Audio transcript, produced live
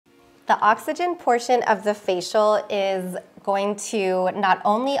The oxygen portion of the facial is going to not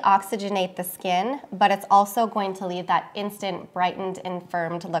only oxygenate the skin, but it's also going to leave that instant brightened and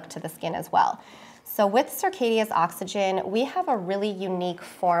firmed look to the skin as well. So with Circadia's oxygen, we have a really unique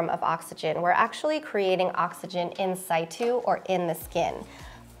form of oxygen. We're actually creating oxygen in situ or in the skin.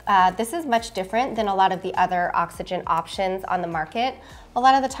 This is much different than a lot of the other oxygen options on the market. A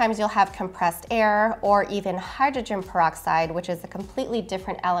lot of the times you'll have compressed air or even hydrogen peroxide, which is a completely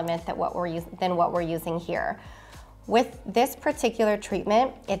different element than what we're using here. With this particular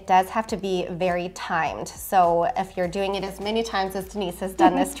treatment, it does have to be very timed. So if you're doing it as many times as Denise has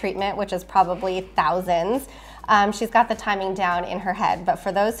done this treatment, which is probably thousands, she's got the timing down in her head. But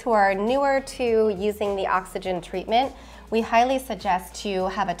for those who are newer to using the oxygen treatment, we highly suggest to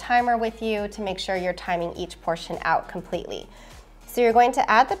have a timer with you to make sure you're timing each portion out completely. So you're going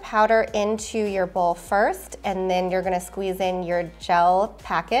to add the powder into your bowl first, and then you're going to squeeze in your gel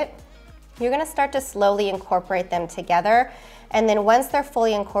packet. You're going to start to slowly incorporate them together, and then once they're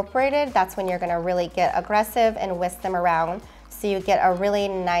fully incorporated, that's when you're going to really get aggressive and whisk them around so you get a really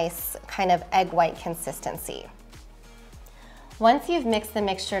nice kind of egg white consistency. Once you've mixed the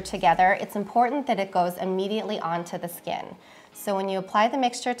mixture together, it's important that it goes immediately onto the skin. So when you apply the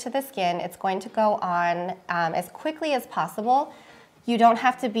mixture to the skin, it's going to go on as quickly as possible. You don't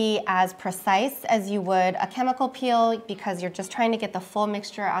have to be as precise as you would a chemical peel because you're just trying to get the full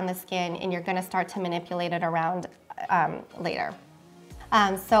mixture on the skin, and you're going to start to manipulate it around later.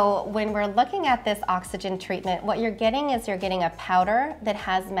 So when we're looking at this oxygen treatment, what you're getting is a powder that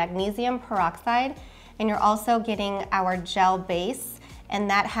has magnesium peroxide, and you're also getting our gel base, and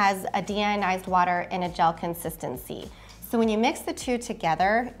that has a deionized water in a gel consistency. So when you mix the two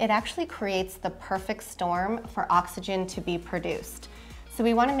together, it actually creates the perfect storm for oxygen to be produced. So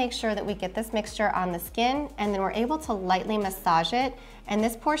we want to make sure that we get this mixture on the skin, and then we're able to lightly massage it, and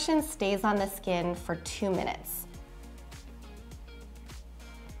this portion stays on the skin for 2 minutes.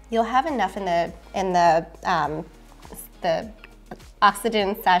 You'll have enough in the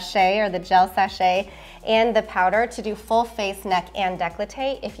oxygen sachet or the gel sachet and the powder to do full face, neck, and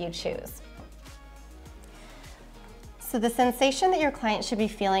décolleté if you choose. So the sensation that your client should be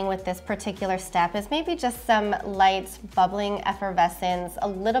feeling with this particular step is maybe just some light bubbling effervescence, a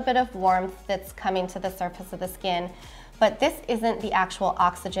little bit of warmth that's coming to the surface of the skin, but this isn't the actual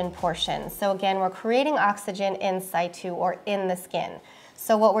oxygen portion. So again, we're creating oxygen in situ or in the skin.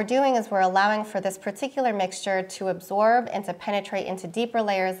 So what we're doing is we're allowing for this particular mixture to absorb and to penetrate into deeper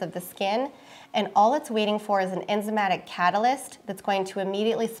layers of the skin, and all it's waiting for is an enzymatic catalyst that's going to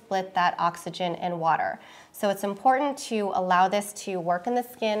immediately split that oxygen and water. So it's important to allow this to work in the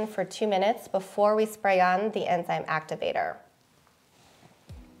skin for 2 minutes before we spray on the enzyme activator.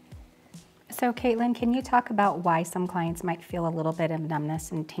 So Caitlin, can you talk about why some clients might feel a little bit of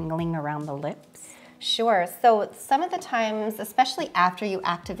numbness and tingling around the lips? Sure. So some of the times, especially after you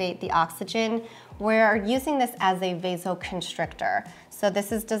activate the oxygen, we're using this as a vasoconstrictor. So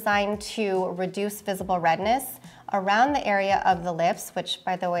this is designed to reduce visible redness around the area of the lips, which,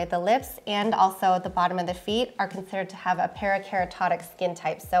 by the way, the lips and also the bottom of the feet are considered to have a parakeratotic skin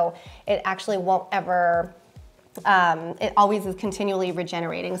type. So it actually won't ever, it always is continually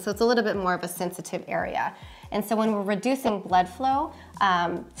regenerating. So it's a little bit more of a sensitive area. And so when we're reducing blood flow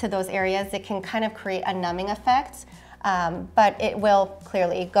to those areas, it can kind of create a numbing effect, but it will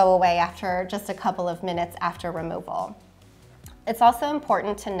clearly go away after just a couple of minutes after removal. It's also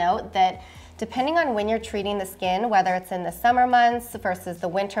important to note that depending on when you're treating the skin, whether it's in the summer months versus the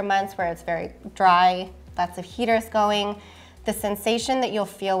winter months where it's very dry, lots of heaters going, the sensation that you'll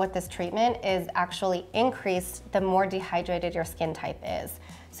feel with this treatment is actually increased the more dehydrated your skin type is.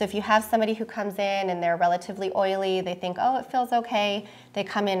 So if you have somebody who comes in and they're relatively oily, they think, oh, it feels okay, they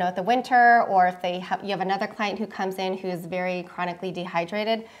come in with the winter, or if you have another client who comes in who's very chronically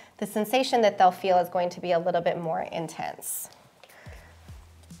dehydrated, the sensation that they'll feel is going to be a little bit more intense.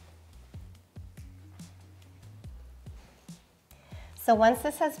 So once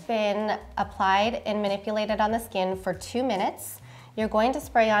this has been applied and manipulated on the skin for 2 minutes, you're going to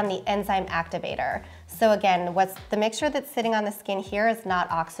spray on the enzyme activator. So again, the mixture that's sitting on the skin here is not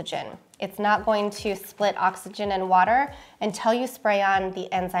oxygen. It's not going to split oxygen and water until you spray on the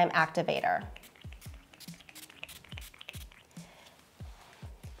enzyme activator.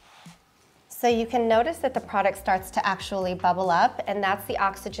 So you can notice that the product starts to actually bubble up, and that's the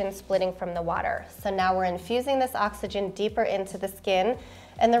oxygen splitting from the water. So now we're infusing this oxygen deeper into the skin,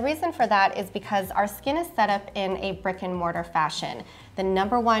 and the reason for that is because our skin is set up in a brick and mortar fashion. The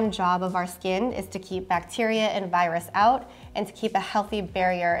 #1 job of our skin is to keep bacteria and virus out and to keep a healthy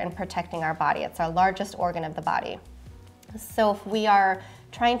barrier in protecting our body. It's our largest organ of the body. So if we are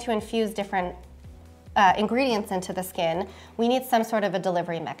trying to infuse different ingredients into the skin, we need some sort of a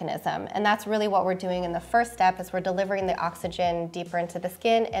delivery mechanism. And that's really what we're doing in the first step, is we're delivering the oxygen deeper into the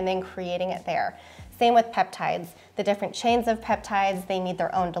skin and then creating it there. Same with peptides. The different chains of peptides, they need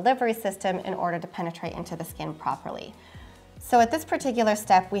their own delivery system in order to penetrate into the skin properly. So at this particular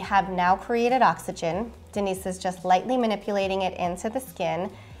step, we have now created oxygen. Denise is just lightly manipulating it into the skin.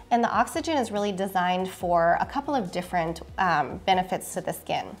 And the oxygen is really designed for a couple of different benefits to the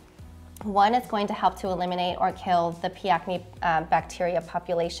skin. One is going to help to eliminate or kill the P. acne bacteria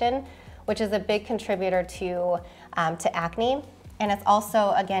population, which is a big contributor to acne. And it's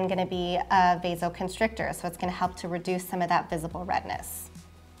also, again, going to be a vasoconstrictor, so it's going to help to reduce some of that visible redness.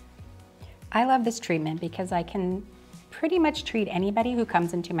 I love this treatment because I can pretty much treat anybody who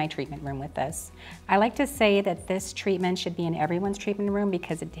comes into my treatment room with this. I like to say that this treatment should be in everyone's treatment room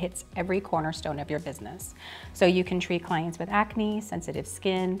because it hits every cornerstone of your business. So you can treat clients with acne, sensitive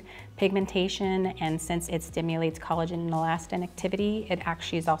skin, pigmentation, and since it stimulates collagen and elastin activity, it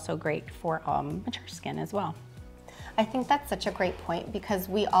actually is also great for mature skin as well. I think that's such a great point because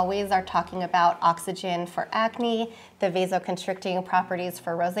we always are talking about oxygen for acne, the vasoconstricting properties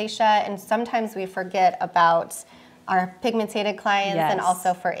for rosacea, and sometimes we forget about our pigmented clients and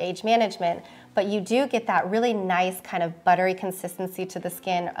also for age management. But you do get that really nice kind of buttery consistency to the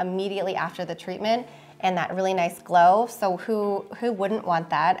skin immediately after the treatment and that really nice glow. So who wouldn't want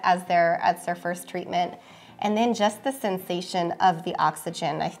that as their first treatment? And then just the sensation of the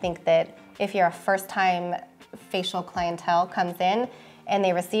oxygen. I think that if you're a first-time facial clientele comes in and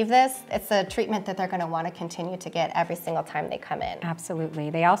they receive this, it's a treatment that they're going to want to continue to get every single time they come in. Absolutely.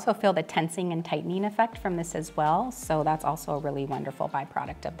 They also feel the tensing and tightening effect from this as well, so that's also a really wonderful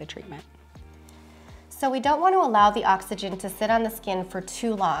byproduct of the treatment. So we don't want to allow the oxygen to sit on the skin for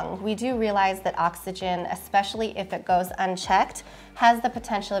too long. We do realize that oxygen, especially if it goes unchecked, has the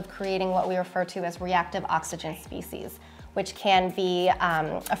potential of creating what we refer to as reactive oxygen species, which can be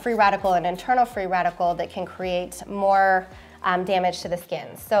a free radical, an internal free radical that can create more damage to the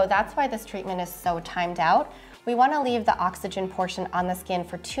skin. So that's why this treatment is so timed out. We want to leave the oxygen portion on the skin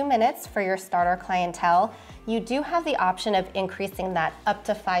for 2 minutes for your starter clientele. You do have the option of increasing that up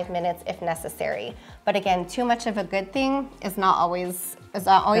to 5 minutes if necessary. But again, too much of a good thing is not always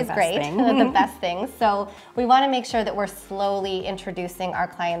great, the best thing. So we want to make sure that we're slowly introducing our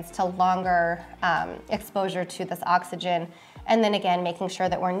clients to longer exposure to this oxygen. And then again, making sure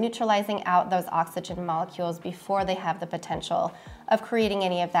that we're neutralizing out those oxygen molecules before they have the potential of creating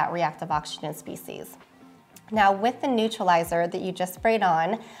any of that reactive oxygen species. Now with the neutralizer that you just sprayed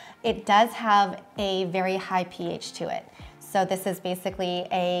on, it does have a very high pH to it. So this is basically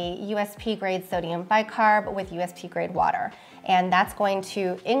a USP grade sodium bicarb with USP grade water. And that's going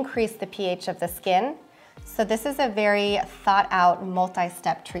to increase the pH of the skin. So this is a very thought out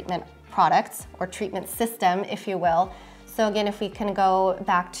multi-step treatment product or treatment system, if you will. So again, if we can go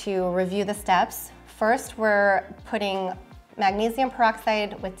back to review the steps. First, we're putting magnesium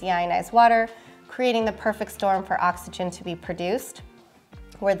peroxide with deionized water, creating the perfect storm for oxygen to be produced.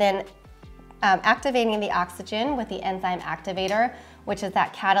 We're then activating the oxygen with the enzyme activator, which is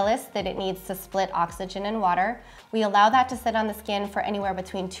that catalyst that it needs to split oxygen and water. We allow that to sit on the skin for anywhere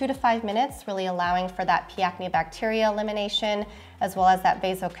between 2 to 5 minutes, really allowing for that P. acne bacteria elimination, as well as that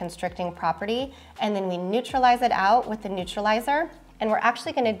vasoconstricting property. And then we neutralize it out with the neutralizer. And we're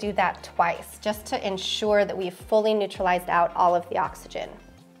actually going to do that twice, just to ensure that we've fully neutralized out all of the oxygen.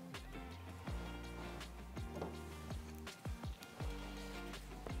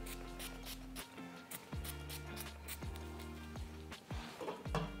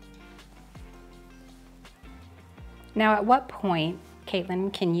 Now, at what point,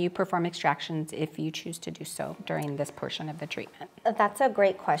 Caitlin, can you perform extractions if you choose to do so during this portion of the treatment? That's a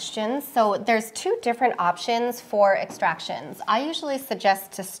great question. So there's 2 different options for extractions. I usually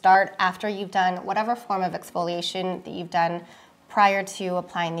suggest to start after you've done whatever form of exfoliation that you've done prior to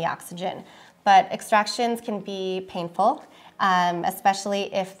applying the oxygen. But extractions can be painful,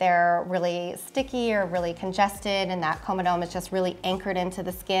 especially if they're really sticky or really congested and that comedome is just really anchored into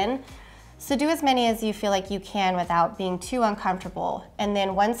the skin. So do as many as you feel like you can without being too uncomfortable. And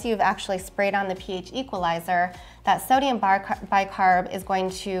then once you've actually sprayed on the pH equalizer, that sodium bicarb is going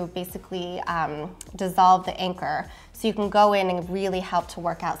to basically dissolve the anchor. So you can go in and really help to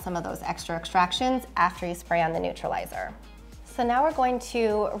work out some of those extra extractions after you spray on the neutralizer. So now we're going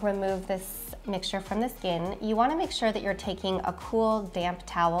to remove this mixture from the skin. You want to make sure that you're taking a cool, damp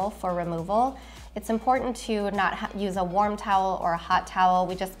towel for removal. It's important to not use a warm towel or a hot towel.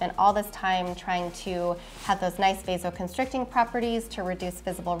 We just spent all this time trying to have those nice vasoconstricting properties to reduce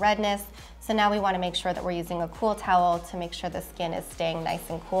visible redness. So now we want to make sure that we're using a cool towel to make sure the skin is staying nice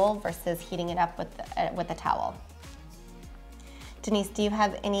and cool versus heating it up with a towel. Denise, do you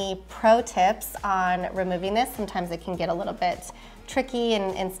have any pro tips on removing this? Sometimes it can get a little bit tricky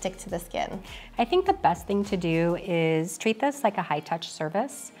and stick to the skin. I think the best thing to do is treat this like a high-touch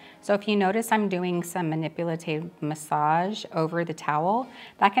service. So if you notice I'm doing some manipulative massage over the towel,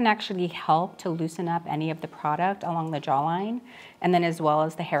 that can actually help to loosen up any of the product along the jawline, and then as well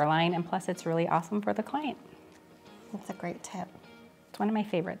as the hairline, and plus it's really awesome for the client. That's a great tip. It's one of my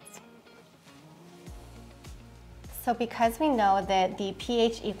favorites. So because we know that the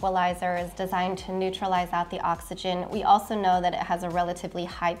pH equalizer is designed to neutralize out the oxygen, we also know that it has a relatively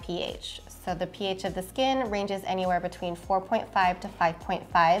high pH. So the pH of the skin ranges anywhere between 4.5 to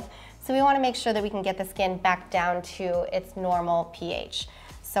 5.5. So we want to make sure that we can get the skin back down to its normal pH.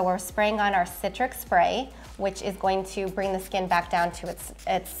 So we're spraying on our citric spray, which is going to bring the skin back down to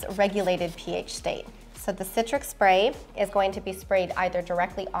its regulated pH state. So the citric spray is going to be sprayed either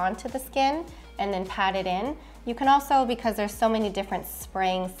directly onto the skin and then patted in. You can also, because there's so many different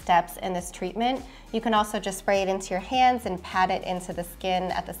spraying steps in this treatment, you can also just spray it into your hands and pat it into the skin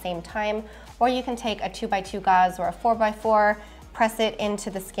at the same time. Or you can take a 2x2 gauze or a 4x4, press it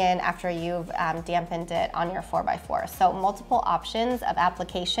into the skin after you've dampened it on your 4x4. So multiple options of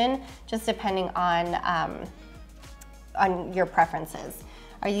application, just depending on your preferences.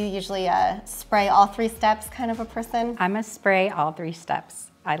 Are you usually a spray all 3 steps kind of a person? I'm a spray all 3 steps.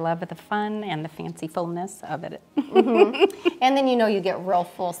 I love the fun and the fancifulness of it. And then you get real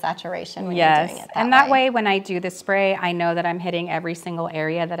full saturation when yes. you're doing it that and way. that way when I do the spray, I know that I'm hitting every single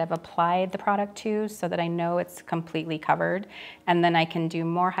area that I've applied the product to so that I know it's completely covered. And then I can do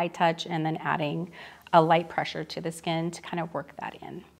more high touch and then adding a light pressure to the skin to kind of work that in.